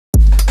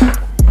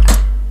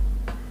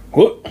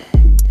What?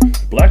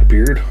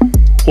 Blackbeard?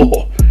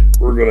 Oh,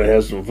 we're gonna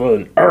have some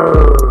fun.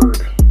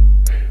 Arrgh.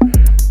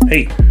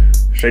 Hey,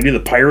 should I do the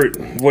pirate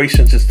voice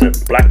since it's the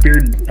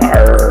Blackbeard?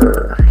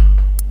 Arrgh.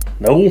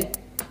 No?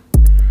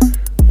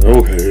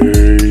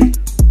 Okay.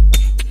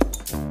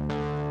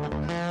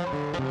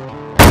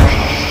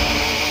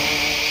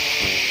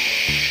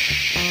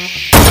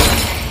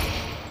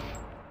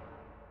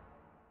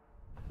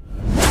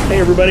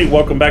 Hey everybody,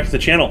 welcome back to the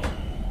channel.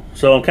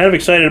 So I'm kind of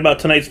excited about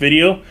tonight's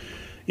video.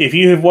 If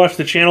you have watched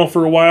the channel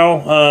for a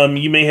while,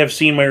 you may have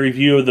seen my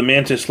review of the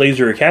Mantis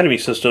Laser Academy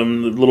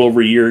system a little over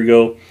a year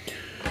ago.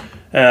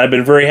 I've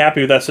been very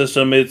happy with that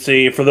system. It's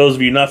for those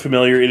of you not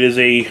familiar, it is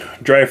a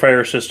dry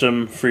fire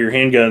system for your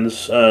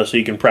handguns, so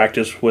you can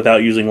practice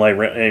without using live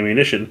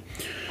ammunition.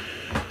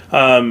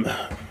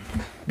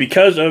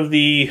 Because of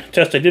the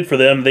test I did for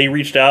them, they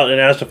reached out and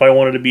asked if I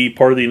wanted to be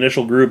part of the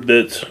initial group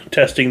that's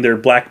testing their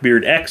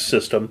Blackbeard X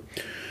system,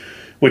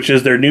 which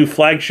is their new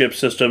flagship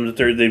system that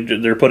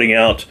they're putting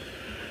out.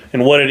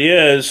 And what it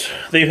is,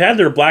 they've had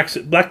their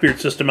Blackbeard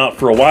system out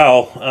for a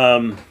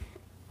while.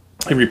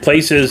 It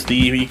replaces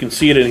you can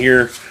see it in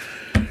here,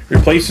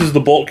 replaces the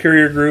bolt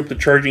carrier group, the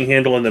charging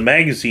handle, and the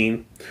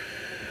magazine.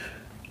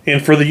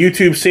 And for the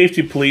YouTube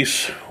Safety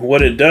Police,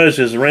 what it does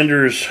is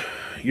renders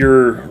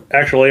your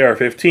actual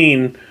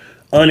AR-15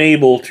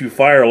 unable to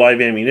fire live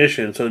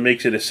ammunition, so it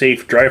makes it a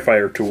safe dry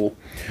fire tool.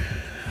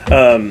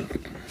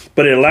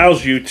 But it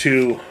allows you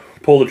to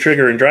pull the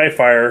trigger and dry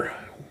fire,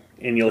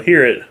 and you'll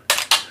hear it.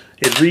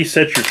 It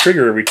resets your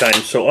trigger every time.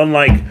 So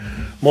unlike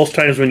most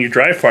times when you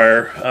dry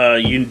fire,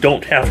 you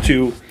don't have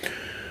to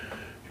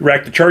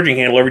rack the charging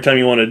handle every time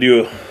you want to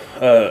do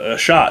a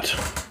shot.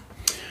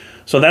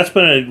 So that's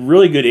been a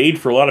really good aid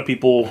for a lot of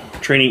people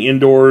training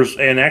indoors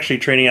and actually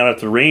training out at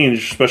the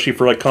range, especially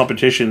for like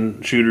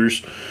competition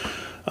shooters.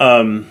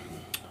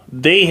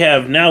 They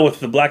have now, with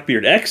the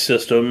Blackbeard X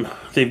system,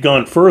 they've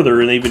gone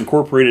further and they've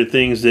incorporated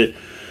things that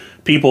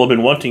people have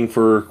been wanting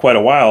for quite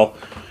a while.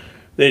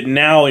 It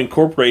now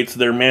incorporates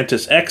their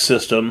Mantis X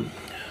system,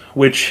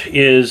 which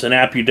is an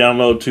app you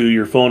download to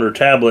your phone or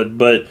tablet,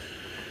 but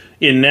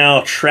it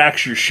now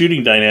tracks your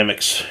shooting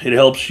dynamics. It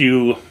helps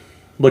you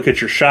look at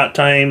your shot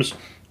times,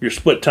 your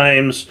split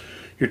times,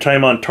 your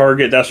time on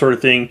target, that sort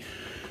of thing.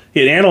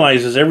 It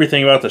analyzes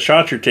everything about the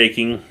shots you're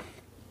taking,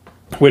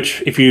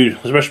 which,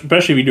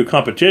 especially if you do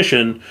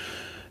competition,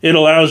 it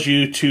allows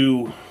you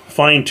to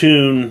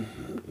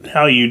fine-tune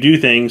how you do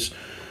things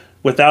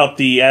without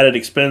the added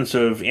expense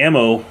of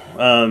ammo.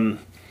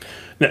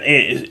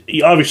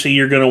 Obviously,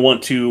 you're going to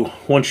want to,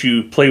 once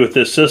you play with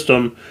this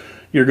system,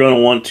 you're going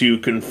to want to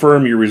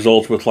confirm your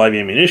results with live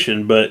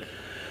ammunition, but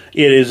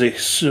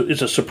it's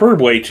a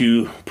superb way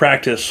to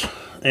practice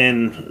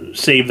and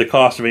save the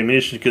cost of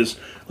ammunition, because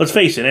let's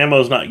face it, ammo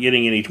is not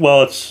getting any,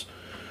 well, it's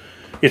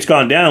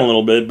gone down a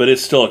little bit, but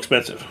it's still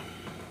expensive.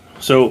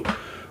 So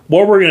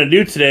what we're going to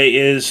do today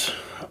is,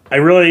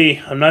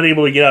 I'm not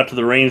able to get out to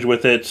the range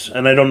with it,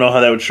 and I don't know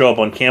how that would show up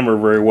on camera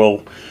very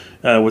well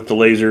with the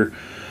laser.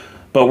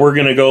 But we're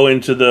going to go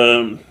into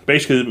we're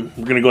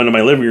going to go into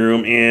my living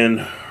room,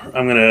 and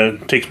I'm going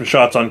to take some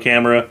shots on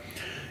camera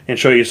and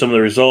show you some of the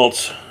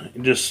results,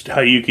 just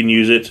how you can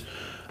use it.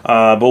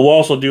 But we'll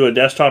also do a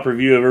desktop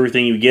review of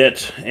everything you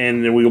get,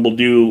 and then we will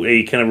do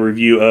a kind of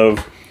review of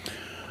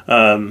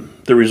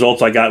the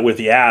results I got with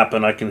the app,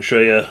 and I can show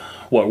you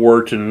what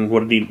worked and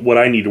what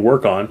I need to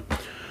work on.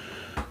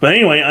 But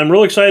anyway, I'm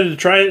really excited to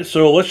try it,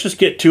 so let's just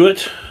get to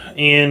it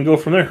and go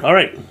from there. All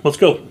right, let's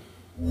go.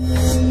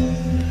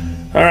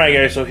 All right,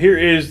 guys, so here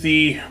is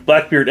the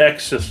Blackbeard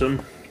X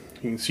system.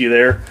 You can see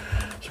there.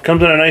 So it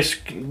comes in a nice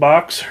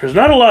box. There's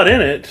not a lot in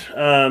it,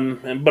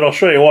 but I'll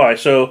show you why.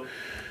 So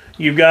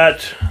you've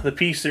got the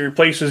piece that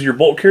replaces your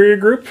bolt carrier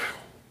group,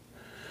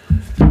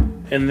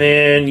 and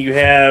then you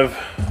have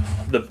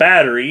the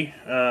battery,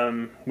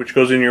 which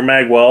goes in your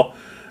mag well.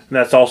 And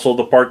that's also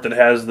the part that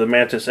has the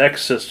Mantis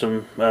X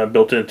system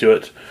built into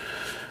it.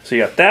 So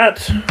you got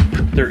that.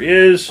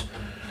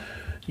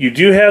 You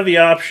do have the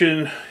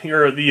option,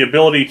 or the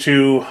ability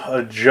to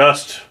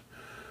adjust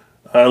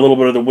a little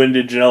bit of the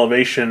windage and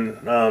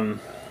elevation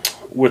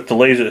with the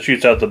laser that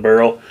shoots out the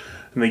barrel.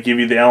 And they give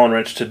you the Allen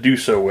wrench to do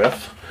so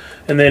with.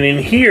 And then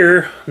in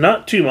here,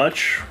 not too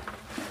much,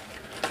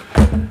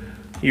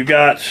 you've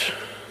got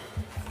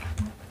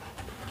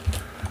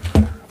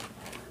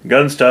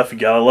gun stuff. You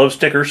gotta love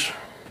stickers.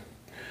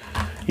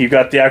 You've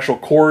got the actual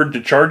cord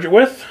to charge it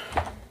with.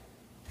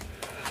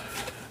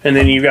 And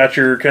then you've got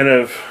your kind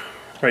of,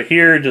 right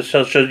here, it just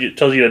tells you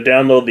to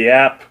download the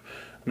app,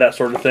 that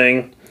sort of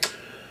thing.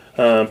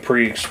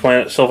 Pretty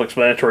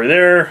self-explanatory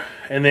there.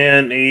 And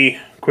then a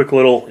quick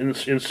little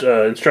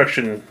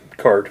instruction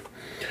card.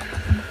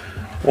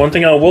 One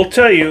thing I will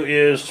tell you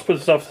is, let's put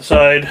this off the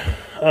side.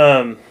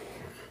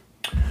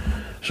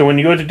 So when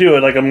you go to do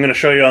it, like I'm going to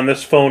show you on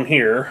this phone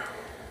here,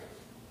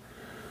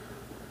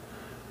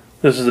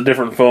 this is a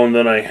different phone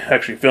than I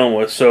actually film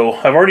with. So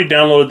I've already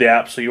downloaded the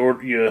app. So you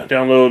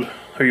download,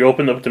 or you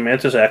open up the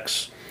Mantis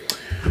X.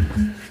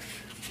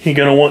 You're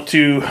going to want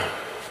to,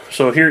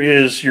 so here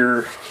is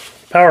your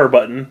power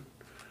button.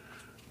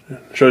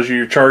 Shows you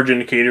your charge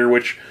indicator,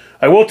 which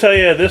I will tell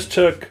you,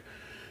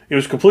 it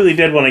was completely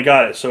dead when I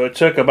got it, so it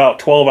took about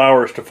 12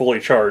 hours to fully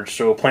charge,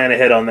 so plan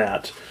ahead on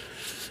that.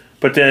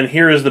 But then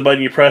here is the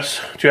button you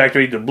press to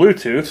activate the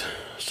Bluetooth,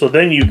 so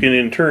then you can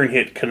in turn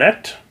hit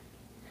connect.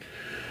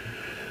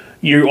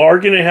 You are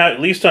going to have, at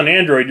least on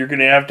Android, you're going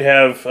to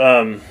have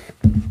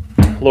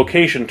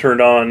location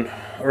turned on,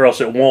 or else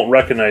it won't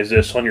recognize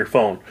this on your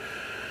phone.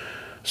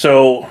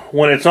 So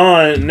when it's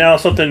on, now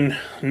something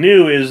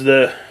new is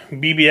the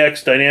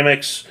BBX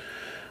dynamics,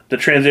 the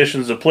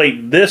transitions of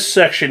plate. This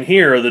section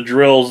here are the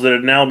drills that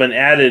have now been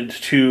added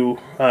to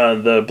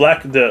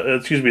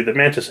the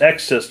Mantis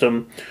X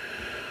system.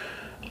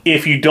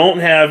 If you don't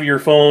have your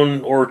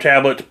phone or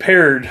tablet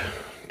paired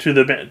to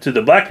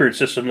the Blackbeard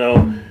system,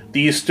 though,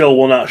 these still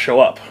will not show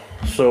up.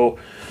 So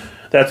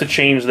that's a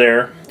change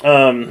there.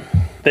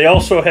 They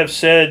also have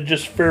said,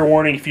 just fair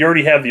warning, if you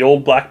already have the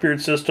old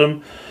Blackbeard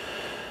system,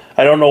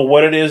 I don't know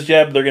what it is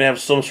yet, but they're going to have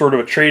some sort of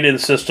a trade-in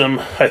system,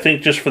 I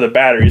think just for the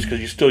batteries, because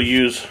you still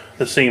use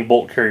the same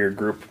bolt carrier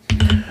group.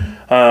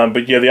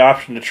 But you have the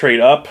option to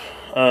trade up.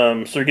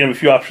 So they're going to have a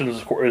few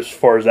options as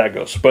far as that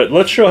goes. But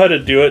let's show how to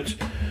do it.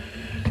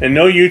 And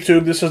no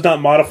YouTube, this is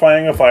not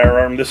modifying a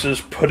firearm, this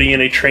is putting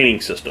in a training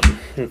system.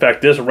 In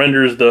fact, this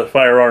renders the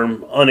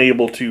firearm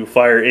unable to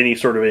fire any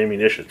sort of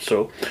ammunition.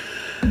 So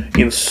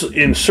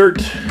insert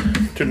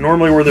to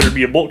normally where there would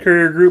be a bolt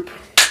carrier group,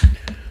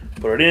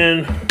 put it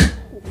in,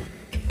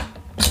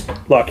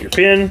 lock your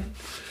pin,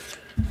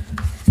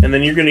 and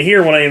then you're going to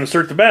hear when I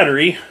insert the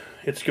battery,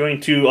 it's going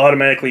to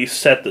automatically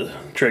set the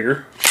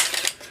trigger,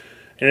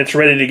 and it's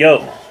ready to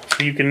go.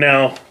 So you can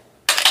now,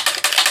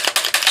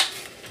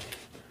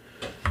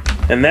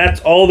 and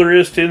that's all there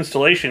is to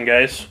installation,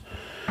 guys.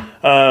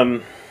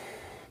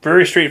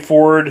 Very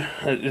straightforward.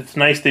 It's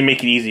nice they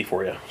make it easy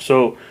for you.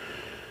 So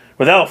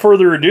without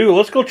further ado,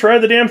 let's go try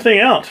the damn thing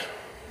out.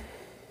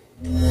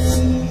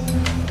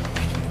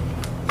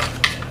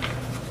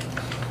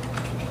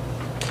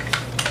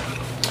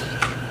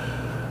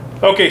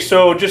 Okay,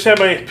 so just have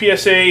my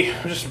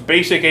PSA, just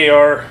basic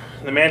AR.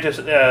 The Mantis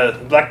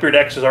Blackbeard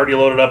X is already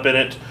loaded up in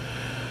it,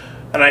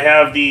 and I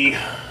have the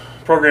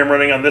program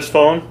running on this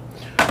phone.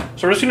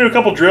 So we're just going to do a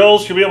couple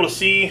drills. You'll be able to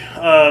see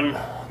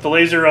the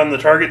laser on the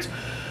targets.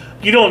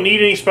 You don't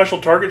need any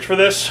special targets for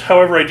this.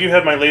 However, I do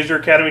have my Laser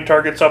Academy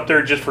targets up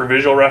there just for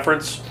visual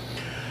reference.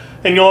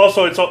 And you'll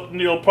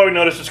probably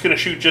notice it's going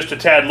to shoot just a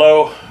tad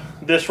low.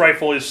 This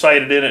rifle is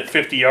sighted in at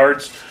 50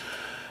 yards.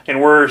 And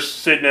we're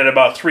sitting at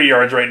about 3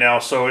 yards right now,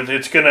 so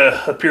it's going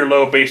to appear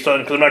low based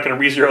on, because I'm not going to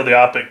re-zero the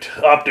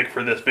optic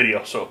for this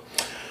video. So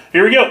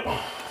here we go.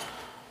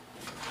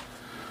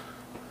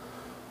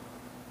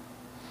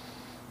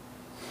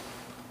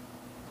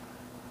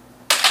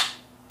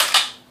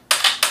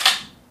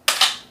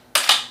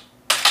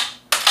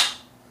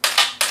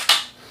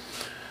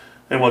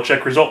 And we'll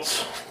check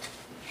results.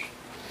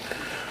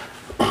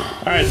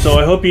 Alright, so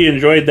I hope you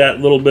enjoyed that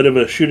little bit of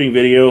a shooting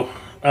video.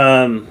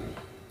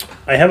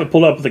 I have it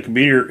pulled up with the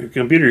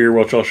computer here,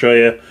 which I'll show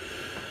you.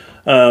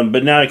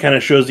 But now it kind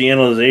of shows the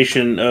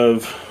analyzation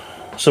of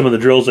some of the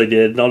drills I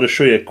did. And I'll just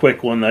show you a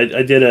quick one.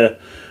 I did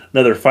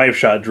another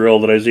 5-shot drill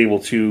that I was able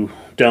to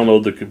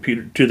download the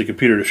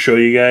computer to show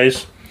you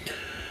guys.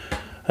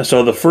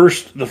 So the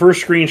first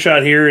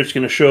screenshot here is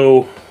going to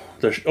show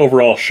the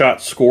overall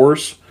shot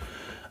scores.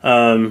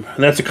 And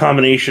that's a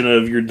combination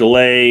of your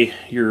delay,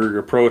 your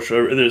approach.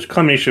 There's a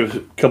combination of a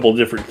couple of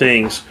different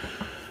things.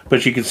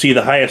 But you can see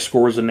the highest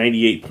score is a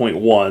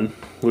 98.1,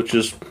 which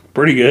is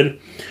pretty good.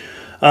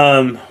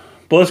 But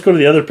let's go to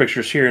the other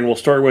pictures here, and we'll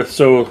start with,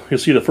 so you'll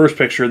see the first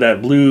picture,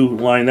 that blue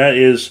line, that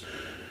is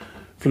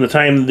from the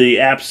time the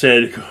app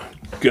said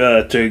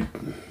to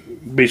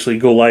basically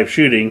go live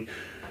shooting.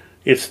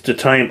 It's the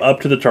time up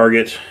to the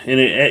target, and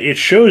it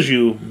shows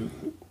you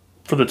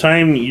from the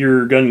time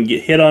your gun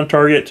get hit on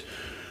target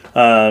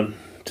to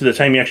the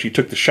time you actually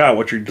took the shot,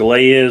 what your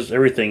delay is,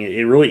 everything.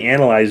 It really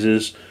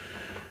analyzes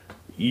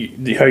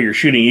how you're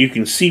shooting. You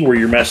can see where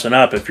you're messing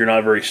up if you're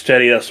not very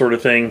steady, that sort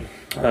of thing.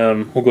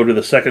 We'll go to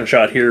the second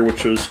shot here,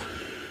 which was,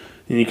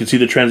 and you can see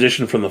the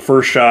transition from the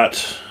first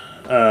shot.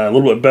 A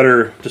little bit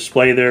better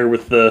display there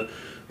with the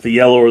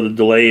yellow, or the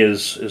delay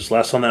is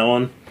less on that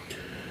one.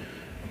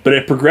 But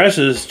it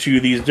progresses to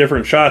these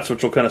different shots,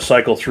 which will kind of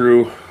cycle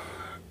through,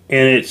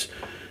 and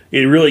it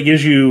really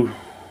gives you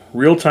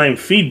real-time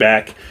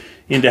feedback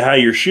into how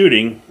you're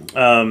shooting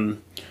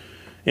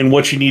and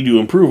what you need to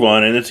improve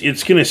on. And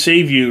it's going to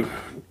save you,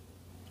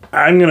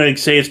 I'm going to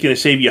say it's going to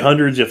save you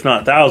hundreds, if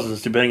not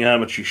thousands, depending on how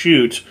much you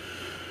shoot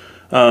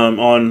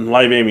on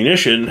live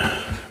ammunition,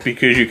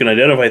 because you can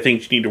identify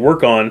things you need to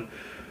work on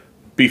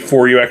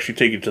before you actually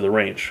take it to the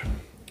range.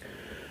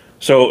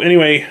 So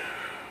anyway,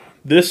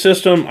 this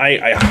system,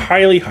 I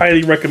highly,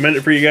 highly recommend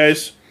it for you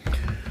guys.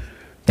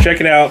 Check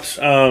it out.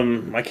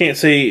 I can't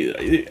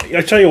say,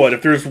 I tell you what,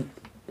 if there's,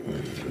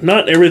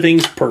 not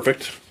everything's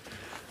perfect.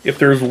 If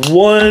there's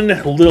one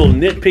little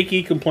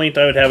nitpicky complaint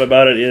I would have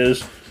about it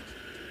is,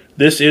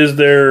 this is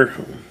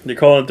they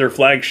call it their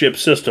flagship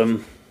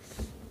system,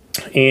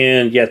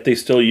 and yet they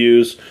still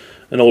use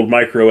an old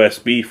micro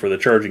USB for the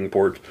charging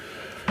port.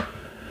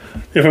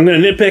 If I'm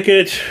going to nitpick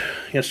it,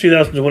 it's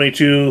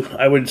 2022.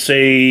 I would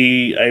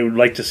say I would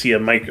like to see a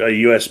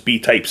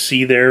USB Type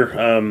C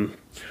there.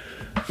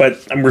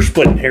 But we're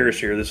splitting hairs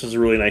here. This is a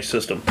really nice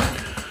system.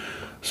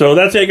 So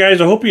that's it,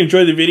 guys. I hope you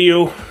enjoyed the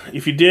video.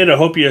 If you did, I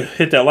hope you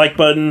hit that like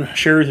button,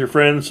 share with your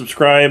friends,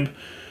 subscribe,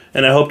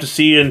 and I hope to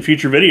see you in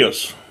future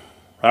videos.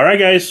 All right,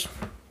 guys.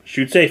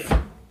 Shoot safe.